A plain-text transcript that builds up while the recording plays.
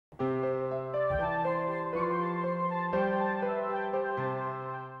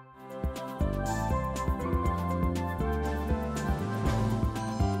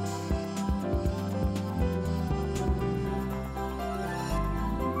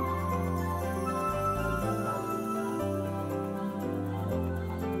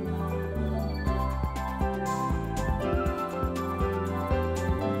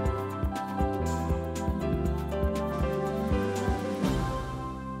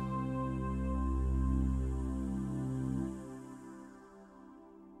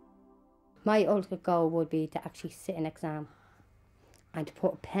My ultimate goal would be to actually sit an exam and to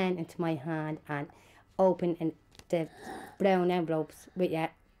put a pen into my hand and open the brown envelopes with your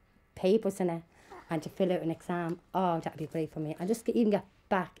papers in it and to fill out an exam. Oh, that'd be great for me. And just even get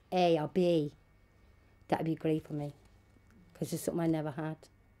back A or B, that'd be great for me, because it's something I never had.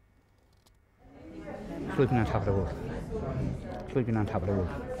 Sleeping on top of the world. Sleeping on top of the world.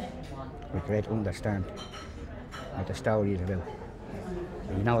 We're great to understand what the story is about.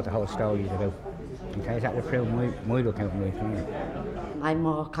 You know what the whole story is about. In case that would prove my look out in my opinion. I'm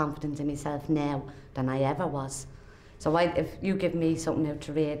more confident in myself now than I ever was. So if you give me something out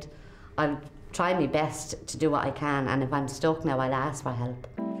to read, I'll try my best to do what I can, and if I'm stuck now, I'll ask for help.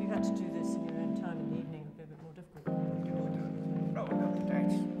 If you had to do this in your own time in the evening, it would be a bit more difficult. Oh, look,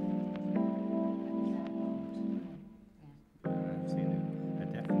 thanks. I've seen a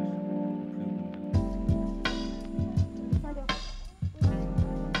definite improvement.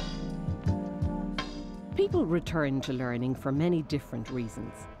 People return to learning for many different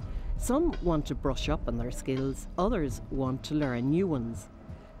reasons. Some want to brush up on their skills, others want to learn new ones.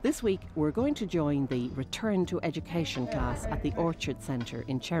 This week we're going to join the Return to Education class at the Orchard Centre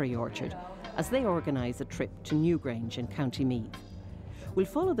in Cherry Orchard as they organise a trip to Newgrange in County Meath. We'll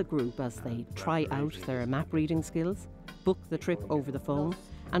follow the group as they try out their map reading skills, book the trip over the phone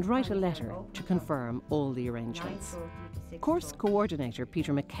and write a letter to confirm all the arrangements. Course coordinator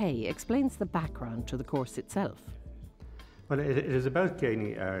Peter McKay explains the background to the course itself. Well, it is about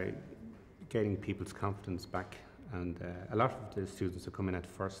gaining people's confidence back, and a lot of the students who come in at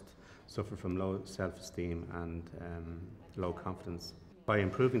first suffer from low self-esteem and low confidence. By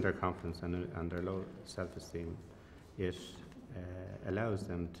improving their confidence and their low self-esteem, it allows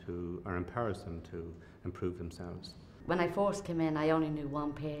them to, or empowers them to improve themselves. When I first came in, I only knew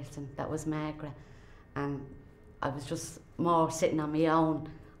one person, that was Margaret, and I was just more sitting on my own.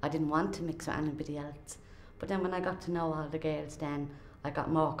 I didn't want to mix with anybody else. But then when I got to know all the girls, then I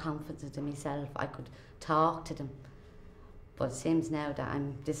got more confident in myself. I could talk to them. But it seems now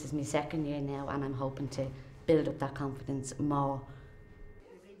that this is my second year now, and I'm hoping to build up that confidence more.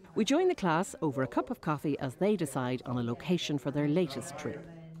 We join the class over a cup of coffee as they decide on a location for their latest trip.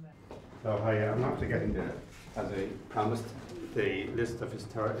 So hi, I'm after getting as I promised, the list of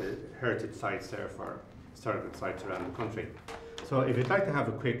heritage sites there for historical sites around the country. So if you'd like to have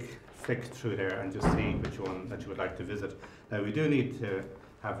a quick flick through there and just see which one that you would like to visit. Now we do need to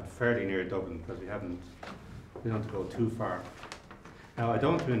have it fairly near Dublin because we don't go too far. Now I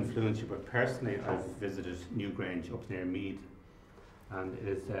don't want to influence you, but personally I've visited Newgrange up near Meath, and it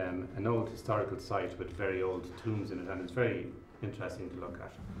is an old historical site with very old tombs in it, and it's very interesting to look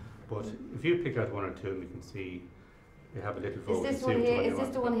at. But if you pick out one or two, we can see we have a little vote. Is this one here? Is this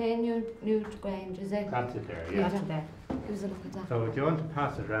the one here, Newgrange? Is it? That's it there, yeah. That's it there. Give us a look at that. So do you want to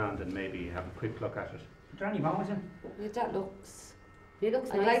pass it around and maybe have a quick look at it? Is there any moments in? Yeah, that looks. It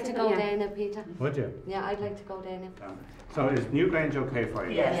looks I'd nice, like to go yeah. there now, Peter. Would you? Yeah, I'd like to go there now. So is Newgrange okay for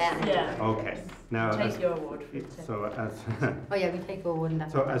you? Yes, yeah. Okay. Now, Take your word for it. so as Oh yeah, we take over one.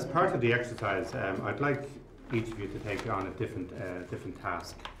 so as part of the exercise, I'd like each of you to take on a different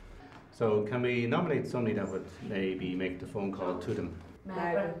task. So can we nominate somebody that would maybe make the phone call to them?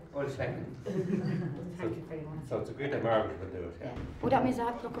 Margaret. Oh, second. Thank you very much. So it's agreed that Margaret will do it. Yeah. Well, that means I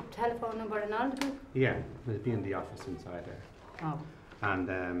have to look up telephone number and all the group? Yeah, it'll be in the office inside there. Oh.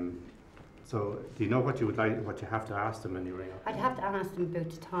 And so do you know what you would like, what you have to ask them when you ring up? I'd have to ask them about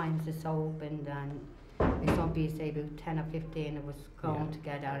the times it's opened, and if somebody say about 10 or 15 of us going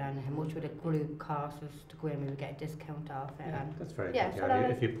together, and how much would a group cost us to go in, we would get a discount off it. Yeah, that's very yeah, good. so Yeah,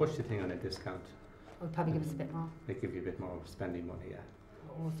 if you push the thing on a discount, it would probably give us a bit more. they give you a bit more spending money, yeah.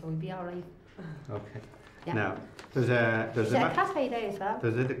 Oh, so we'd be all right. Okay. Yeah. Now, there's a cafe there as well.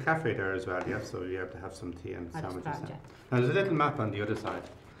 There's a cafe there as well, yeah, so you have to have some tea and That's sandwiches. grand, yeah. Now, there's a little map on the other side.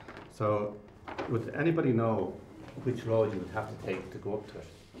 So, would anybody know which road you would have to take to go up to it?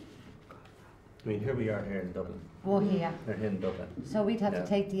 I mean, here we are here in Dublin. Oh, here. We're here in Dublin. So we'd have to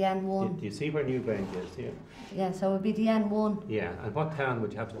take the N1. Do you see where Newgrange is here? Yeah, so it would be the N1. Yeah, and what town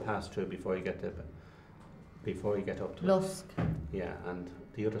would you have to pass through before you get up to Lusk. it? Yeah, and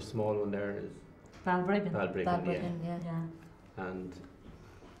the other small one there is Balbriggan. Balbriggan, yeah. And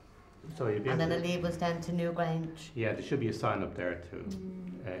so you'd be And then able it leaves us down to Newgrange. yeah, there should be a sign up there to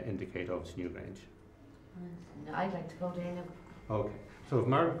indicate obviously Newgrange. I'd like to go there now. Okay, so if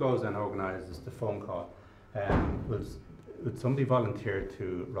Margaret goes and organises the phone call, would somebody volunteer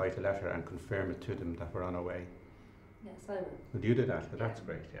to write a letter and confirm it to them that we're on our way? Yes, I will. Would you do that? Yeah. That's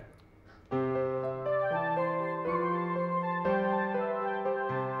great, yeah.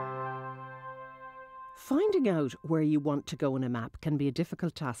 Finding out where you want to go in a map can be a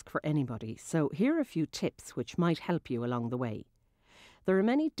difficult task for anybody, so here are a few tips which might help you along the way. There are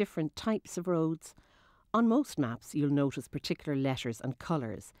many different types of roads. On most maps you'll notice particular letters and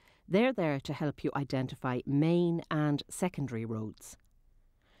colours. They're there to help you identify main and secondary roads.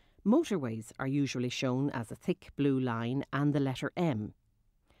 Motorways are usually shown as a thick blue line and the letter M.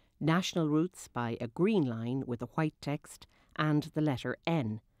 National routes by a green line with a white text and the letter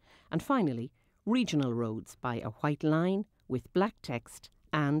N. And finally, regional roads by a white line with black text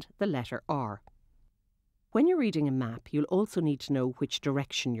and the letter R. When you're reading a map, you'll also need to know which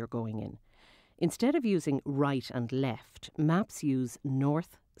direction you're going in. Instead of using right and left, maps use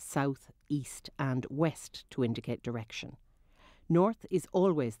north, south, east and west to indicate direction. North is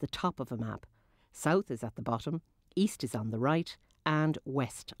always the top of a map, south is at the bottom, east is on the right and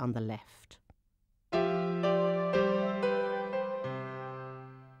west on the left.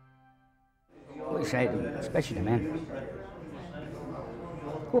 What I say to them, especially the men,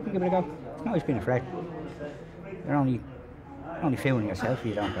 go up and give it a go. There's no use being afraid. You're only fooling yourself if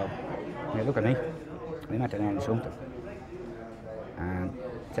you don't go. Now look at me. I'm at the end of something. And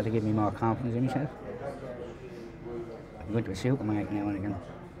instead of giving me more confidence in myself, I went to a supermarket now and again.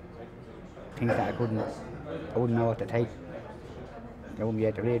 Things that I wouldn't know what to take. I wouldn't be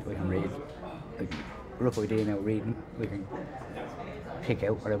able to read, we can read. Like, rough idea now reading, we can pick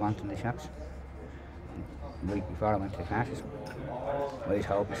out what I want in the shops. The week before I went to the classes, I was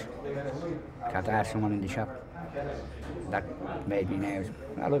hopeless. Had to ask someone in the shop. That made me nervous.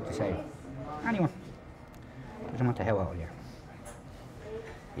 I like to say, anyone doesn't want to how old you are.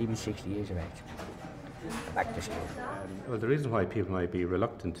 Even 60 years of age. Back to school. Well, the reason why people might be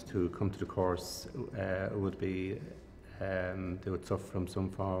reluctant to come to the course would be they would suffer from some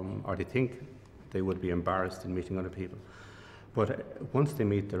form, or they think they would be embarrassed in meeting other people. But once they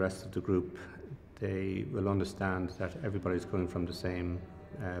meet the rest of the group, they will understand that everybody's coming from the same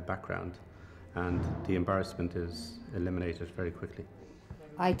background, and the embarrassment is eliminated very quickly.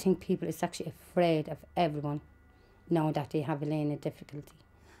 I think people is actually afraid of everyone knowing that they have a learning difficulty,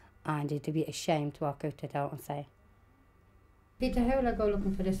 and they'd be ashamed to walk out the door and say, Peter, how will I go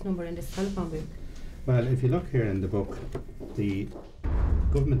looking for this number in this telephone book? Well, if you look here in the book, the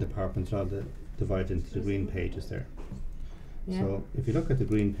government departments are all divided into the green pages there. Yeah. So if you look at the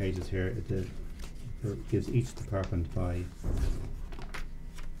green pages here, it gives each department by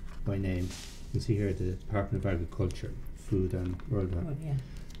name. You see here the Department of Agriculture, Food and Rural Development. Oh, yeah.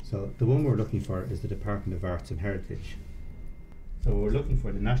 So the one we're looking for is the Department of Arts and Heritage. So we're looking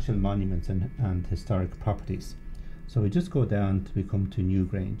for the National Monuments and Historic Properties. So we just go down to come to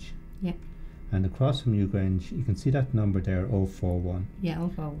Newgrange. Yeah. And across from Newgrange, you can see that number there, 041. Yeah,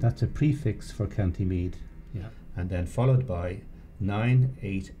 041. That's a prefix for County Meath. Yeah. And then followed by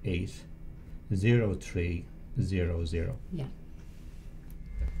 988 0300. Yeah.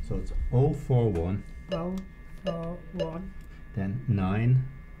 So it's 041. 041. Then 9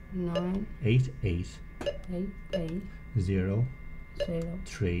 9 88 8 8 0 0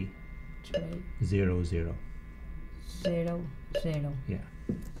 3 3 00. 0 0. Yeah.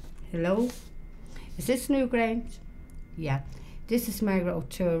 Hello? Is this Newgrange? Yeah. This is Margaret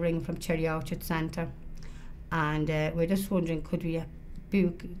O'Toole ringing from Cherry Orchard Centre. And we're just wondering, could we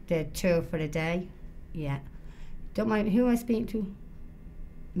book the tour for a day? Yeah. Don't mind, who am I speaking to?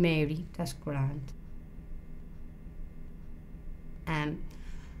 Mary, that's grand.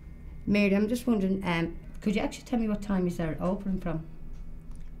 Mary, I'm just wondering, could you actually tell me what time is there open from?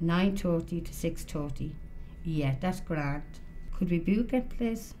 9:30 to 6:30. Yeah, that's grand. Could we book it,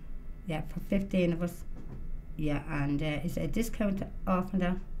 please? Yeah, for 15 of us. Yeah, and is there a discount off on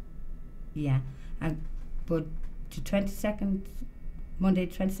that? Yeah, and but to 22nd, Monday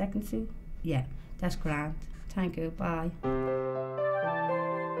 22nd, Sue? Yeah, that's grand. Thank you, bye.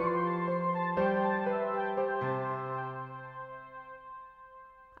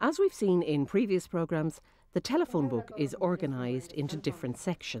 As we've seen in previous programmes, the telephone book is organised into different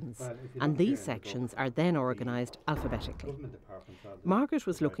sections, and these sections are then organised alphabetically. Margaret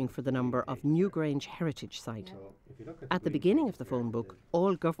was looking for the number of Newgrange Heritage Site. At the beginning of the phone book,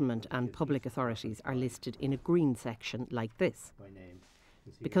 all government and public authorities are listed in a green section like this.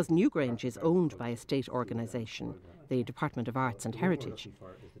 Because Newgrange is owned by a state organisation, the Department of Arts and Heritage,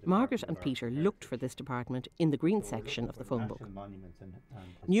 Margaret and Peter looked for this department in the green section of the phone book.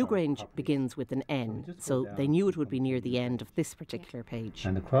 Newgrange begins with an N, so they knew it would be near the end of this particular page.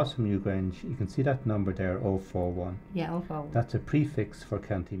 And across from Newgrange, you can see that number there, 041. Yeah, 041. That's a prefix for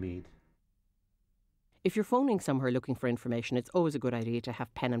County Meath. If you're phoning somewhere looking for information, it's always a good idea to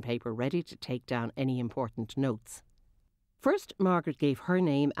have pen and paper ready to take down any important notes. First, Margaret gave her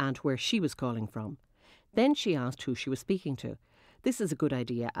name and where she was calling from. Then she asked who she was speaking to. This is a good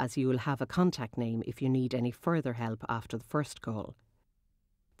idea, as you will have a contact name if you need any further help after the first call.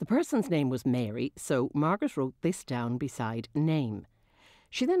 The person's name was Mary, so Margaret wrote this down beside name.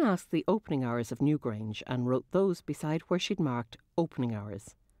 She then asked the opening hours of Newgrange and wrote those beside where she'd marked opening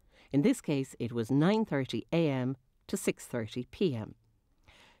hours. In this case, it was 9:30 a.m. to 6:30 p.m.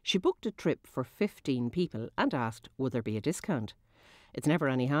 She booked a trip for 15 people and asked would there be a discount. It's never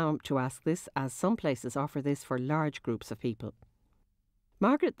any harm to ask this, as some places offer this for large groups of people.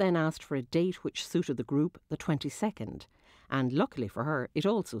 Margaret then asked for a date which suited the group, the 22nd, and luckily for her, it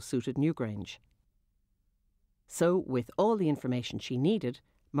also suited Newgrange. So, with all the information she needed,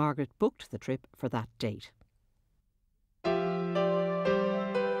 Margaret booked the trip for that date.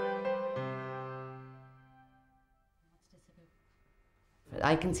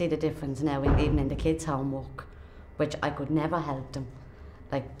 I can see the difference now, even in the kids' homework, which I could never help them.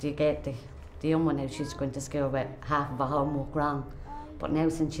 Like, you get the young one now, she's going to school with half of her homework wrong. But now,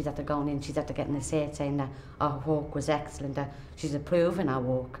 since she's after going in, she's after getting a say saying that her work was excellent, that she's improving her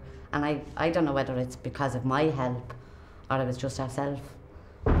work. And I don't know whether it's because of my help or it was just herself.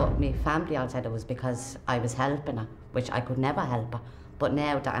 But my family all said it was because I was helping her, which I could never help her. But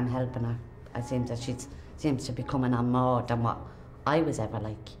now that I'm helping her, it seems that she seems to be coming on more than what I was ever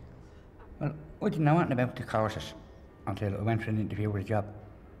like. Well, I didn't know anything about the courses until I went for an interview with a job.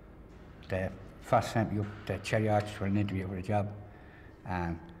 The first sent me up to Cherry Arch for an interview with a job.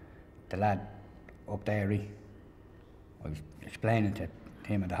 And the lad up there, I was explaining to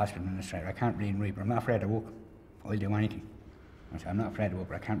him and the hospital administrator, I can't read and write, but I'm not afraid to walk. I'll do anything. I said, I'm not afraid to walk,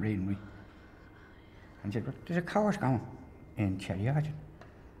 but I can't read and write. And he said, well, there's a course going in Cherry Arch.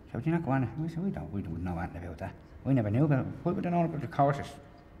 So do you not go on? I said, we don't know anything about that. We never knew about it. What would I know about the courses?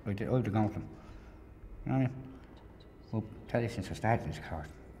 I'd have gone to them. You know what I mean? Well, tell you, since I started this course,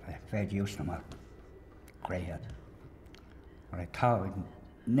 I've very used to them all. Grey head. What I thought I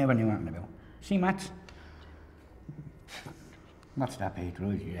never knew anything about. See, maths? Maths that page,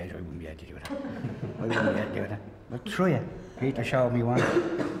 right? Yes, I wouldn't be able to do that. I wouldn't be able to do that. But try it. Peter showed me one.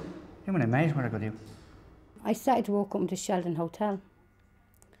 Then when I amazed what I could do. I started to walk up to Sheldon Hotel.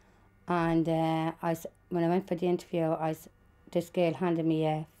 And when I went for the interview, this girl handed me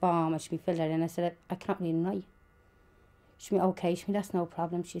a form and she filled it in. I said, I can't read and write. She went, okay. She went, that's no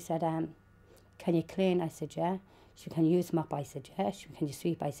problem. She said, can you clean? I said, yeah. She went, can you use a mop? I said, yeah. She went, can you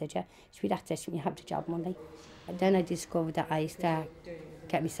sweep? I said, yeah. She went, that's it. She went, you have the job Monday. And then I discovered that I started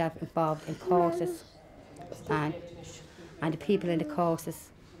get myself involved in courses. And the people in the courses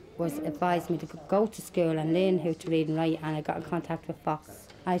was advised me to go to school and learn how to read and write, and I got in contact with Fox.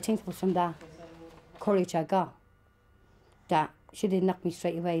 I think it was from that courage I got that she didn't knock me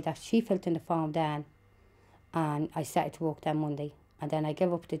straight away, that she filled in the form then, and I started to work that Monday. And then I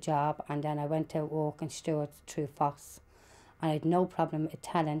gave up the job, and then I went to work in Stewart's through Fox. And I had no problem with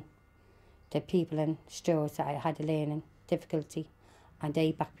telling the people in Stewart's that I had a learning difficulty, and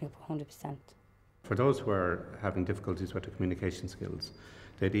they backed me up 100%. For those who are having difficulties with their communication skills,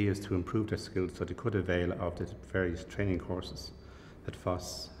 the idea is to improve their skills so they could avail of the various training courses that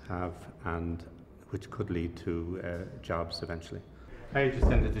FOSS have, and which could lead to jobs eventually. I just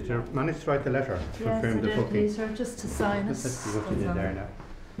sent it. Did you manage to write the letter to confirm the booking? Please, sir, just to sign it. Let's see what you did there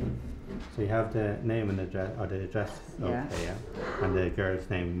now. So you have the name and address, or the address, Yeah. okay, yeah, and the girl's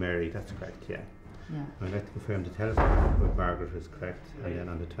name Mary. That's correct, yeah. Yeah. I'd like to confirm the telephone with Margaret is correct, and then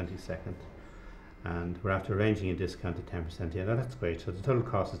on the 22nd. And we're after arranging a discount of 10%. Yeah, no, that's great. So the total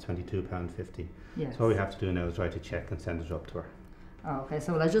cost is £22.50. Yes. So all we have to do now is write a cheque and send it up to her. Oh, okay,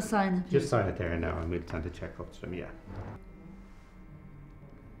 so will I just sign it? Just sign it there now, and we'll send a cheque up to them, yeah.